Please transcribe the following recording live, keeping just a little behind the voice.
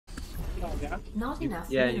yeah? Not enough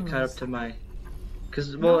Yeah, minerals. you caught up to my... well,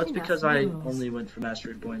 Not it's enough because I minerals. only went for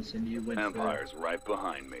mastery points and you went Empire's right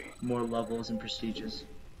behind me. for more levels and prestiges.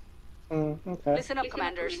 Okay. Listen up,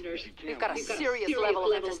 commanders. We've got a serious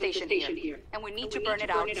level of infestation here, and we need to burn it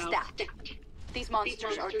out stat. These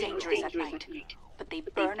monsters are dangerous at night, but they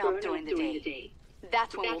burn up during the day.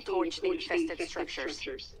 That's when we'll torch the infested structures.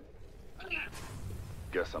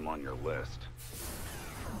 Guess I'm on your list.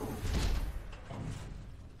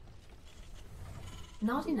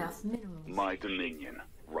 Not enough minerals. My dominion,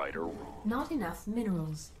 right or wrong. Not enough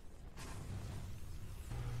minerals.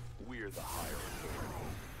 We're the higher authority.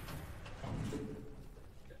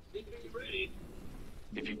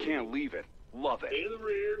 If you can't leave it, love it. In the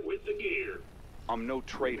rear with the gear. I'm no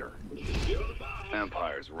traitor.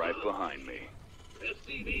 Empire's right behind me.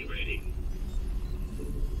 SCV ready.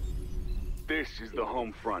 This is the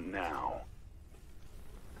home front now.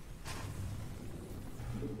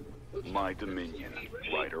 My dominion,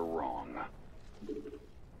 right or wrong.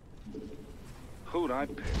 Who'd I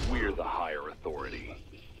pick? We're the higher authority.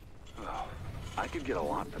 Oh, I could get a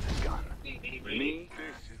lot for this gun. Me?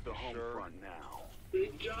 This is the home front now.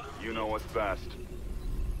 Big job. You know what's best.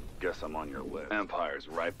 Guess I'm on your list. Empire's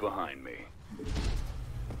right behind me.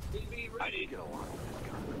 SCV I ready. could get a lot for this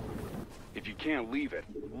gun. If you can't leave it,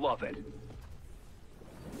 love it.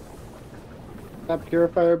 That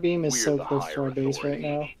purifier beam is We're so the close to higher our base right authority.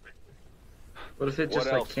 now. What if it just What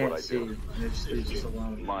like else would can't I see do? and it just leaves us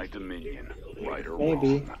alone? My dominion, right or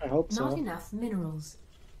Maybe. wrong. I hope Not so. enough minerals.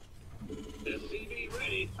 SCV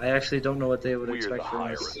ready. I actually don't know what they would We're expect the from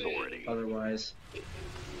higher us authority. otherwise. I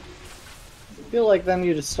feel like then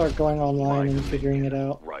you just start going online and figuring it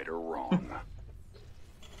out. Right or wrong.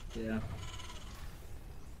 Yeah.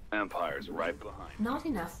 Empire's right behind. Not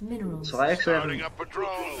enough minerals. So I actually Starting haven't, up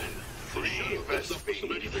patrol. Free invest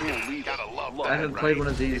speed. Gotta love I that, haven't right? played one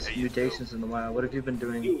of these mutations in a while. What have you been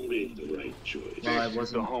doing You made the right choice. while I This is the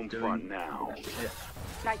wasn't home front doing... now.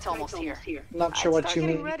 Night's almost here. Not sure I'd what start you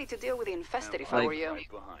getting mean. ready to deal with the infested if I Like- were you.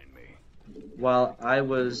 Right behind me. While I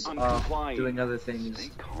was I'm off complying. doing other things, Stay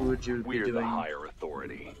who calm. would you be We're the doing? higher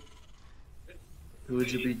authority. Who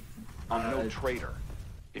would you be? I'm no traitor.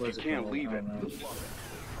 If you what's it can't called? leave I it, don't know.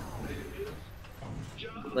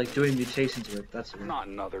 Like doing mutations with. That's weird. not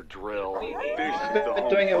another drill. This is I've the been home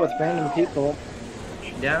doing it with front random now. people.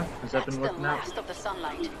 Yeah, has that That's been the working out? last of the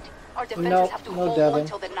sunlight. Our defenses Nope, have to no hold Devin.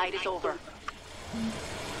 until the night is over.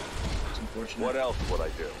 It's unfortunate. What else would I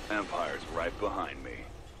do? Empire's right behind me.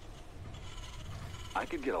 I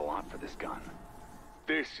could get a lot for this gun.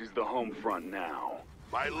 This is the home front now.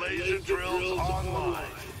 My laser drill's online.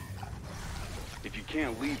 If you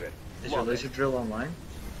can't leave it, Is your love laser it. drill online?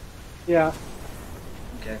 Yeah.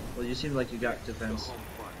 Okay. Well, you seem like you got defense. Home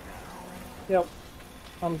front now. Yep.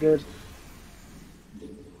 I'm good.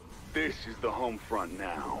 This is the home front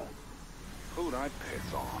now. Who'd I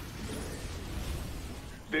piss off?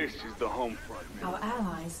 This is the home front now. Our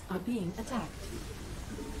allies are being attacked.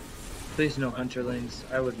 Please no hunterlings.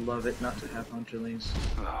 I would love it not to have hunterlings.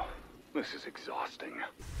 Oh, this is exhausting.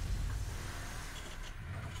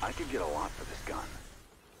 I could get a lot for this gun.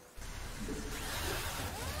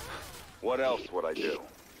 What else would I do?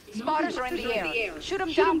 Spotters are in the air. Shoot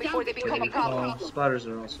them down before they become a problem. Oh, spotters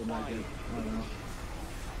are also not good. I don't know.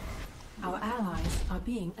 Our allies are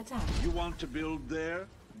being attacked. You want to build there?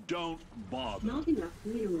 Don't bother. Not enough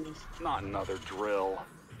minerals. Not another drill.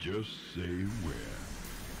 Just say where.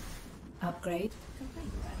 Upgrade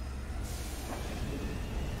complete.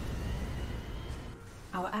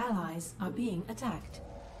 Our allies are being attacked.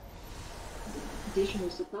 Additional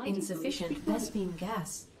supply Insufficient Vespene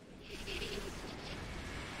gas.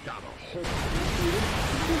 Got a whole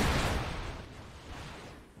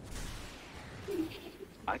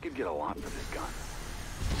I could get a lot for this gun.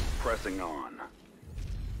 Pressing on.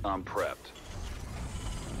 I'm prepped.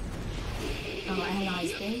 Our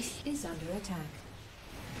allies' base is under attack.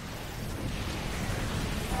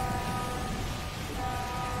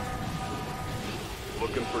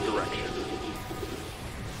 Looking for direction.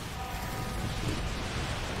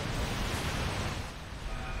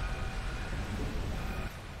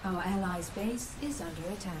 Our allies' base is under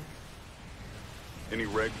attack. Any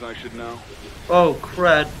regs I should know? Oh,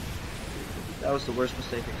 crud. That was the worst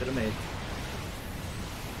mistake I could have made.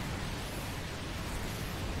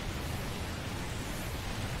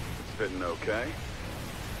 It's fitting okay.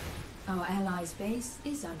 Our allies' base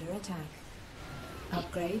is under attack.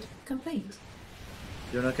 Upgrade complete.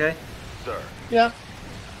 Doing okay? Sir. Yeah.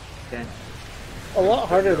 Okay. A lot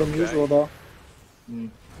harder than Okay. usual though.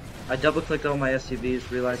 I double-clicked all my SCVs,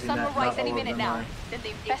 realizing Sun that will not rise any all of minute them now. are... Then the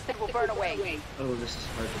infested will burn away. Oh, this is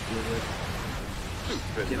hard to deal with.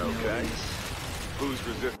 Fitting okay. Who's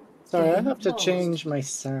resisting? Sorry, I have to change my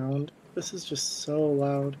sound. This is just so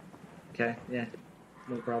loud. Okay, yeah,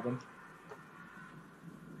 no problem.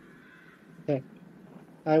 Okay.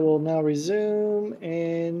 I will now resume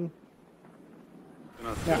in...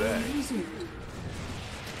 Yeah. Today. Resumed.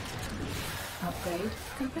 Upgrade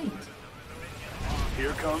complete.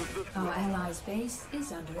 Here comes the Our allies' base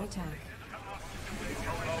is under attack.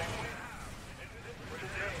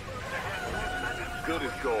 good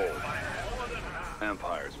as gold.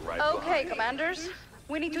 Empire's right Okay, behind me. commanders.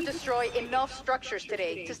 We need to destroy enough structures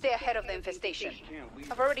today to stay ahead of the infestation.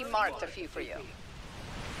 I've already marked a few for you.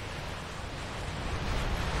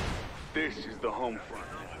 This is the home front.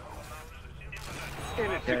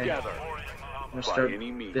 In it Okay. together. I'm gonna By start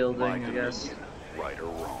any means, building, my I guess. dominion, right or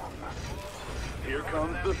wrong. Here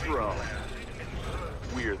comes the throne.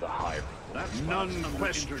 We're the higher. None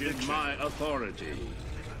question my authority.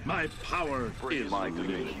 My power Bring is my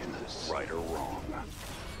dominion, limitless. right or wrong.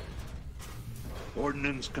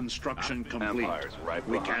 Ordnance construction complete. Empire's right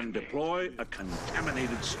We behind can me. deploy a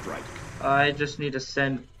contaminated strike. I just need to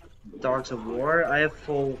send Dogs of War. I have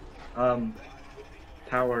full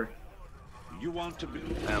power. You want to build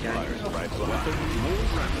Empire's right behind weapons me. more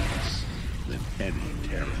remnants than any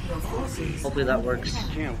terror. Your forces Hopefully that works.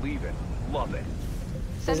 Can't leave it. Love it.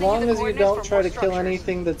 As Sending long the as you coordinates don't for try more to kill structures.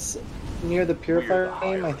 anything that's near the purifier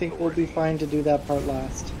game, I think we'll be fine to do that part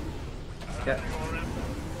last. Okay.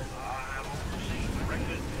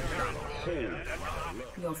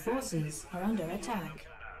 Your forces are under attack.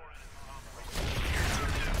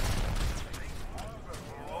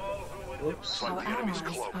 Oops. Our allies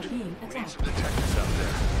are being attacked. Detectives out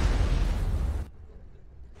there.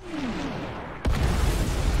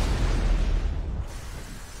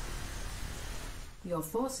 Your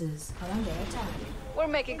forces are under attack. We're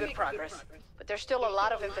making good progress, but there's still a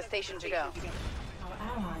lot of infestation to go. Our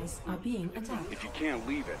allies are being attacked. If you can't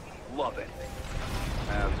leave it, love it.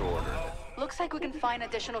 As ordered. Looks like we can find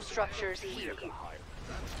additional structures here.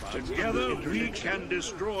 Together we can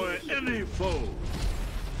destroy any foe.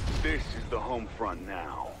 This is the home front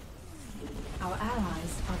now. Our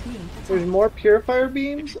allies are being There's attacked. more purifier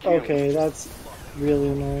beams? Okay, that's really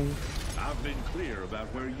annoying. I've been clear about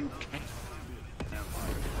where you can't.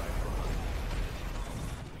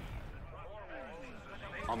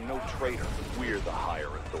 I'm no traitor. We're the higher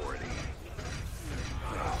authority.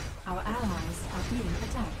 Our allies are being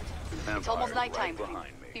attacked. It's almost Empire's nighttime. Right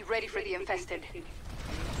behind me. Be ready for the infested.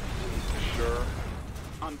 Sure.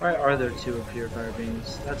 Why are there two purifier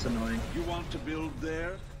beams? That's annoying. You want to build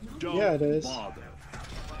there? Don't Yeah, it is. bother.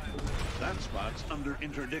 That spot's under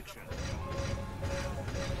interdiction.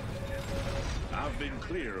 I've been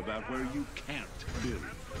clear about where you can't build.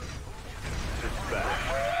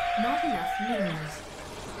 Not enough minerals.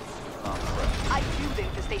 I knew the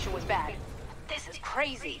infestation was bad. This is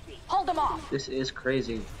crazy. Hold them off. This is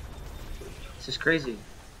crazy. This is crazy.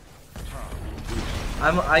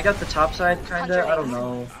 I got the top side kinda. I don't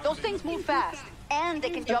know. Those things move fast, and they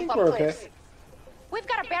can I jump think up we're okay. cliffs. We've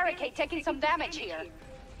got a barricade taking some damage here.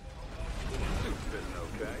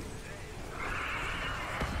 Okay.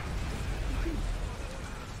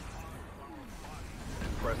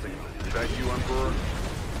 Pressing. Is that you, Emperor?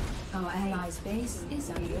 Our allies' base is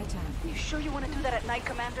under attack. You sure you want to do that at night,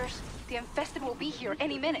 commanders? The infested will be here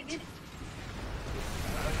any minute.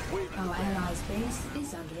 Our allies' base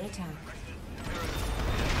is under attack.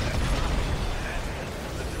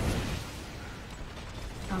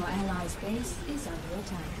 Our allies' base is under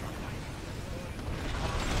attack.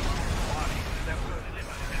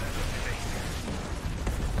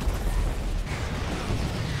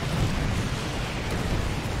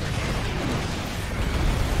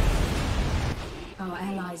 Our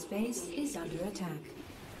allies' base is under attack.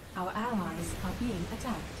 Our allies are being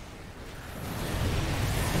attacked.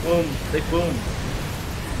 Boom. Big boom.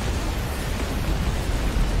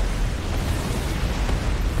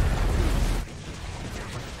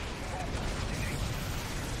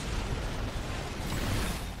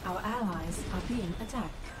 Our allies are being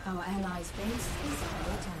attacked. Our allies' base is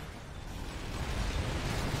under attack.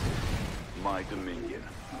 My dominion,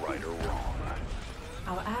 right or wrong.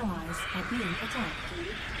 Our allies are being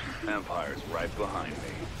attacked. Empire's right behind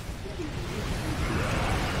me.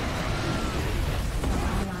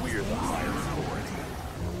 Our allies' We're the base higher is under authority. attack.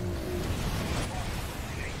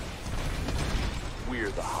 We're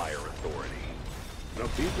the higher authority. The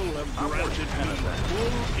people have granted me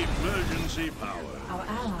full emergency power. Our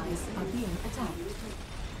allies are being attacked.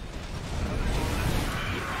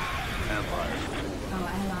 Empire. Our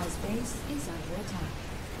allies' base is under attack.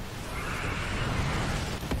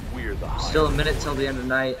 We're the higher. Still a minute till the end of the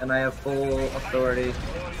night, and I have full authority.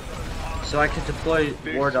 So I can deploy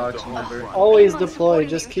war dogs whenever. Always deploy,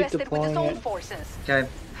 just keep deploying it. Okay,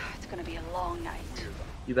 It's gonna be a long night.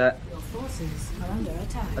 you bet. Your forces are under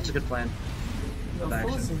attack. That's a good plan. Your action.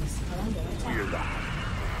 forces are under We're attack. the higher.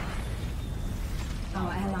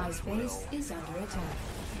 Our allies' base is under attack.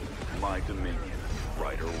 My dominion,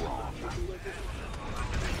 right or wrong.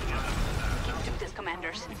 Do this,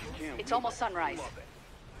 commanders. It's almost sunrise.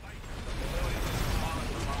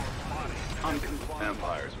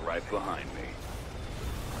 Empire's right behind me.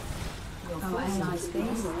 Your allies'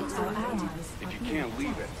 base, our allies If you can't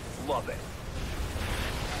leave it, love it.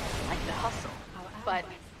 Like the hustle. But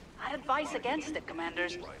I'd advise against it,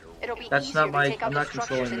 commanders. It'll be That's easier not my- to take out I'm the not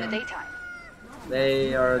structures in controlling the them. daytime.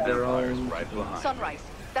 They are their Empire's own. right behind. Sunrise.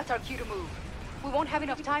 That's our cue to move. We won't have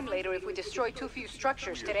enough time later if we destroy too few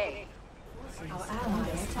structures today. Our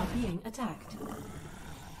allies are being attacked.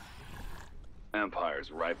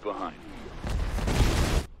 Empire's right behind me.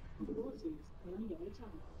 Forces are under attack.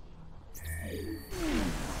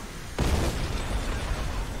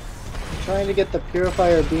 I'm trying to get the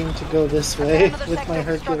purifier beam to go this I've got way another with sector my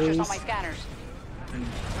of structures Hercules. on my scanners.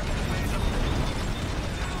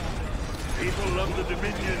 People of the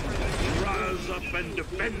Dominion, rise up and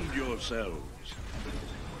defend yourselves.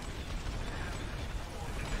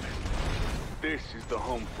 This is the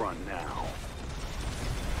home front now.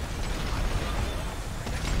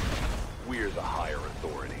 We're the higher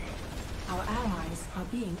authority. Our allies are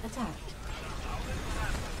being attacked.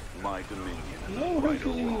 My dominion, No right or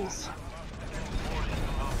wrong. Hercules.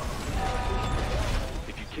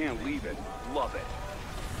 If you can't leave it, love it.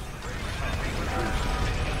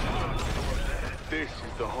 This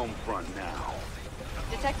is the home front now.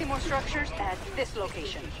 Detecting more structures at this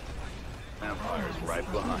location. Empire's right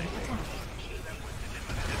behind me.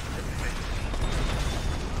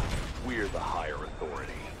 We're the higher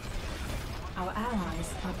authority. Our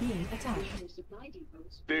allies are being attacked. Your supply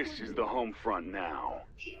depots. This is the home front now.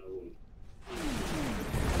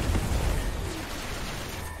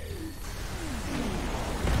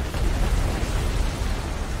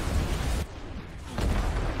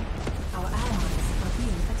 Our allies are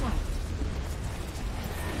being attacked.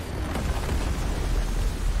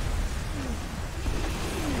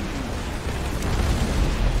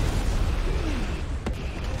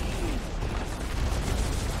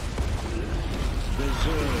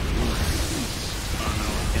 Deserve your peace on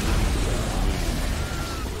our enemies.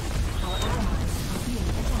 Our allies are being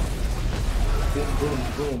attacked. Boom, boom,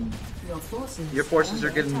 boom. Your forces are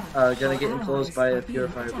getting gonna get enclosed by a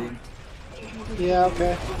purifier beam. Yeah,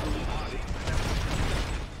 okay.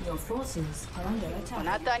 Your forces are under We're attack.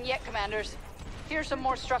 not done yet, commanders. Here's some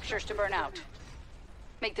more structures to burn out.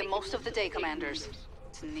 Make the most of the day, commanders.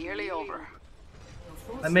 It's nearly over.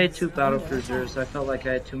 I made 2 battle cruisers. I felt like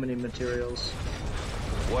I had too many materials.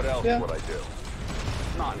 What else Yeah. would I do?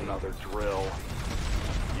 Not another drill.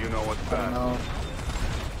 You know what's I don't best. know.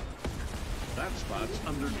 That spot's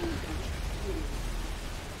under.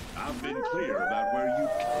 I've been clear about where you.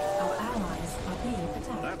 Our allies are being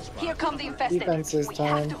attacked. That spot. Here come the infested. Defenses We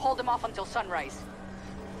time. have to hold them off until sunrise.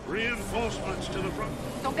 Reinforcements to the front.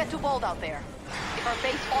 Don't get too bold out there. If our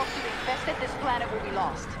base falls to the infested, this planet will be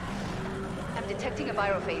lost. I'm detecting a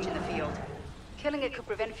virophage in the field. Killing it could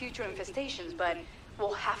prevent future infestations, but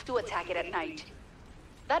we'll have to attack it at night.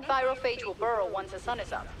 That virophage will burrow once the sun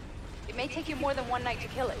is up. It may take you more than one night to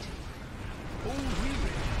kill it.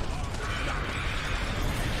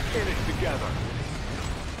 Get it together.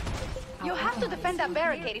 You have to defend that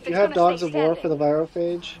barricade if Do it's you have gonna Dogs stay of War standing. for the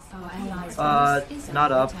virophage? Our allies' base is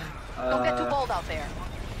Not under up. attack. Don't get too bold out there.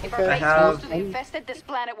 If Okay. our I base have- falls to the infested, this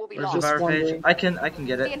planet will be Where's lost. the Just virophage? wondering. I can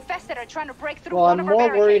get The it. infested are trying to break through Well, one I'm of our more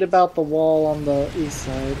barricades. worried about the wall on the east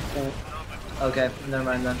side, but Okay, never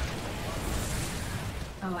mind then.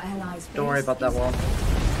 Our allies' Don't worry base about that is- wall.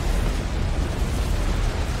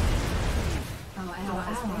 Our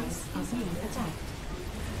allies are being attacked.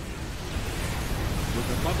 With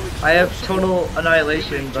the public's I have full total support,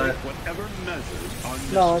 annihilation, we but take whatever measures are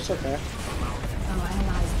no, it's necessary. okay. Our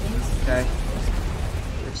allies' base. okay.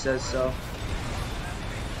 It says so.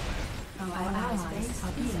 Our allies' base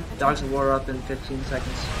are being attacked. Dogs of War up in 15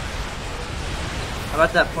 seconds. I'm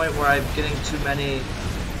at that point where I'm getting too many.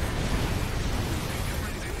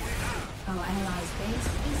 Our allies' base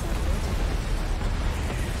is under attack.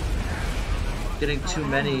 Getting too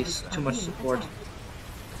many, too much support.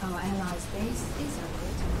 Our allies' base is under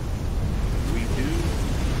attack. We do.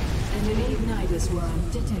 Enemy Nidus worm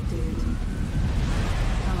detected.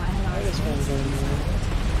 Our allies' This one's base going is on. under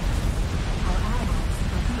attack. Our allies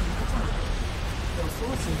are being attacked. Your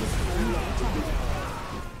forces are under attack.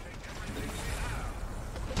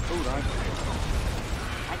 food,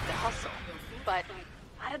 I Like the hustle. But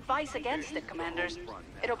I'd advise against it, Commanders.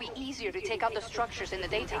 It'll be easier to take out the structures in the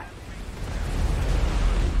daytime.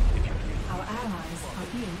 Our allies are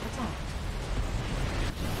being attacked.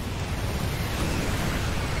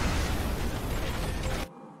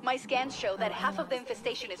 My scans show that half of the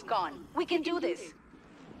infestation is gone. We can do this.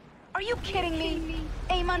 Are you kidding me?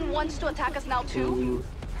 Amon wants to attack us now too?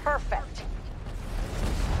 Perfect.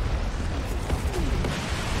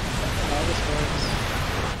 How this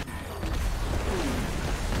works.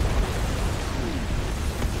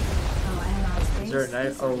 Our allies' base Is there a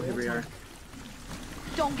knife? is Oh, under here we are. attack.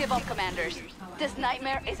 Don't give up, Commanders. This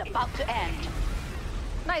nightmare is about to end.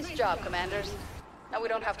 Nice job, Commanders. Now we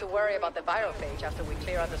don't have to worry about the viral phage after we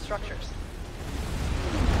clear out the structures.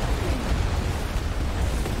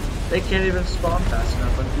 They can't even spawn fast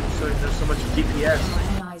enough. There's so much DPS.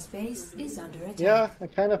 Our allies' base is under attack. Yeah, I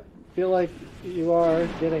kind of feel like you are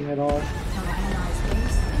getting it all. Our allies'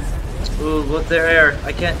 base is under attack. Ooh, with their air.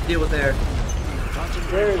 I can't deal with air.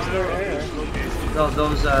 Where is their air? No,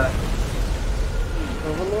 those,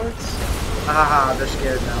 Overlords? haha, they're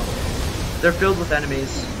scared now. They're filled with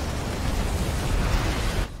enemies.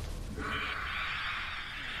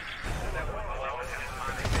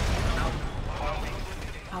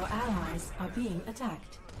 Our allies are being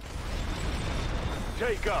attacked.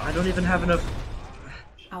 take up. I don't even have enough.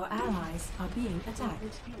 Our allies are being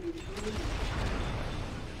attacked.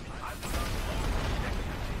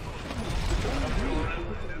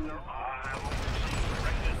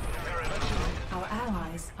 Our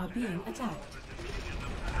allies are being attacked.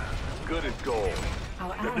 Good as gold. Our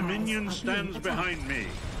The allies Dominion are stands being behind attacked. me.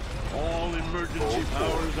 All emergency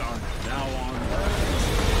powers are now on.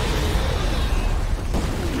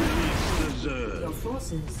 Release the Your Zerg.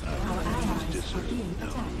 forces, our allies are being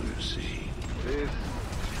attacked. Mercy. This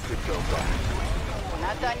could go back. We're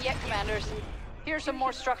not done yet, Commanders. Here's some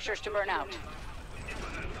more structures to burn out.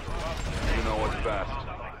 You know what's best.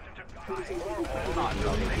 Not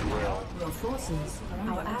nothing real. Your forces,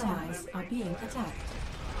 our allies are being attacked.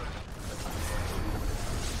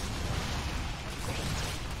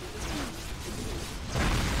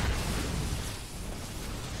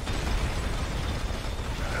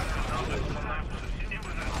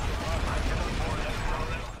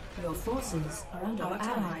 Your forces are under attack.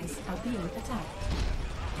 Our allies are being attacked.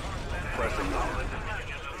 Pressing on.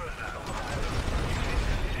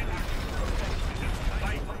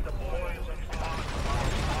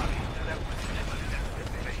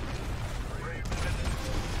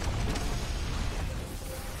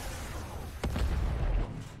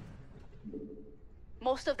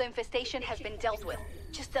 Most of the infestation has been dealt with.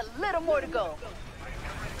 Just a little more to go.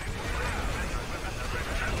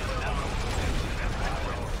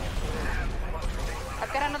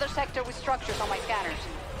 I've got another sector with structures on my scanners.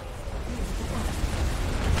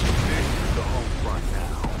 This is the home front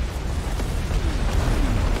now.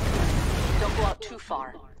 Don't go out too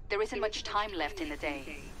far. There isn't much time left in the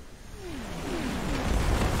day.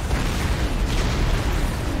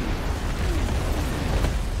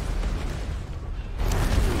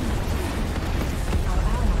 Our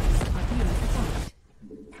allies are being attacked.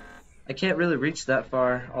 I can't really reach that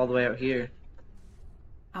far all the way out here.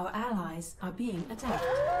 Our allies are being attacked.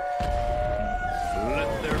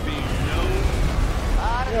 Let there be no.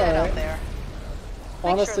 Lot of Yeah, dead right. out there.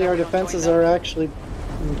 Honestly, that our we don't defenses join are them. actually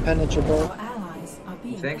impenetrable. Our allies are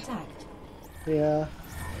being think? attacked. Yeah.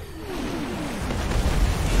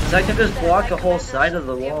 'Cause I can just Stand block by, the whole Commanders. side of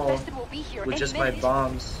the The wall infested will be here with any just my minute.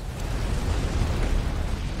 bombs.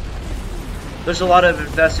 There's a lot of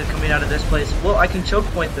infested coming out of this place. Well, I can choke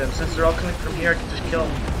point them. Since they're all coming from here, I can just kill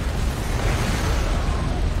them.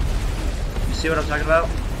 You see what I'm talking about?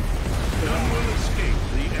 None will escape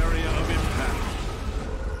the area of impact.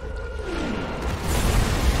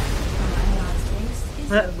 Our allies' base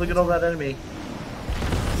is under Look at all that enemy.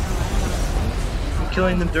 I'm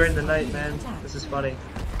killing them during the night, man. This is funny.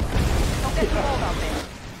 Don't get too old out there.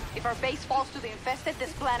 If our base falls to the infested,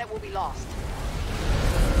 this planet will be lost.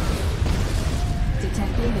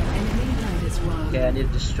 detecting an enemy Nidus worm. Okay, I need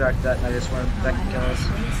to distract that Nidus worm. That can kill us.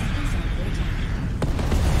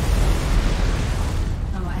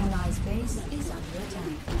 Our allies' base is under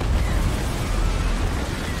attack.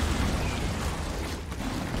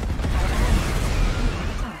 Our allies are being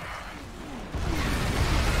attacked.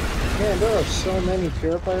 Man, there are so many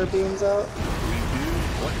purifier beams out.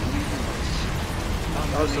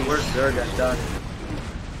 That was the worst Zerg I've done.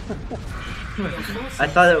 I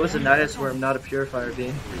thought it was a Nidus worm, not a purifier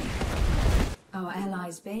beam. Our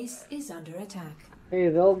allies' base is under attack. Hey,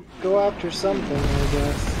 they'll go after something, I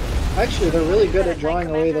guess. Actually, they're really good at Night, drawing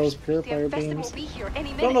away those Commanders. purifier The infested beams. will be here any I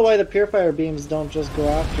minute. don't know why the purifier beams don't just go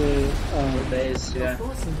after. Base, yeah.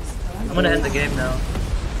 Forces are I'm under gonna end the game now.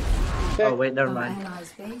 Okay. Oh wait, never Our mind.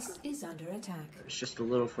 allies' base is under attack. It's just a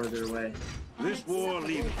little further away. This war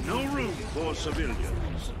leaves no room for civilians.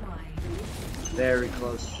 Supply. Very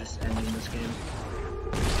close to just ending this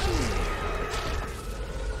game.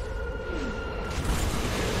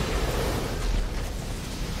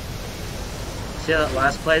 See that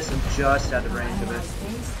last place? I'm just out of Our range of allies' it.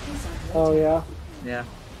 base is under Oh attack. yeah. Yeah.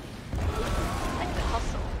 I could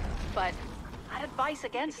hustle, but I'd advise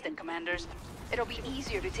against it, Commanders. It'll be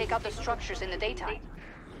easier to take out the structures in the daytime.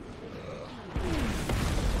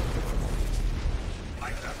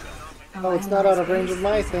 Oh, it's not out of range of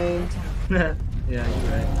my thing. Yeah, you're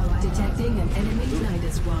right. Detecting an enemy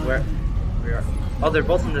Nidus squad. Where? We are. Oh, they're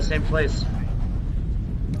both in the same place.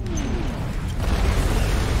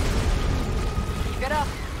 Get up.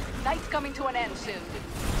 Night's coming to an end soon.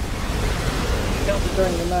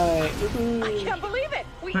 During the night. I Woohoo. can't believe it!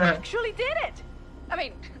 We actually did it! I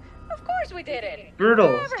mean, of course we did it! Brutal.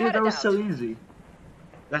 Who ever Dude, had that a was doubt? so easy.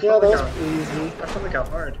 That Yeah, felt that like was pretty easy. that felt like how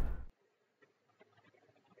hard.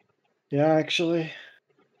 Yeah, actually.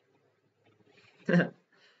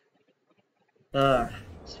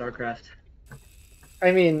 Starcraft.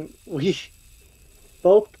 I mean, we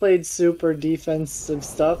both played super defensive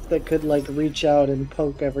stuff that could like reach out and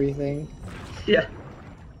poke everything. Yeah.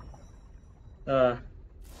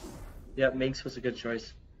 Yeah, Minx was a good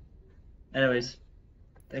choice. Anyways,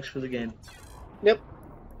 thanks for the game. Yep.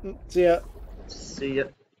 See ya. See ya.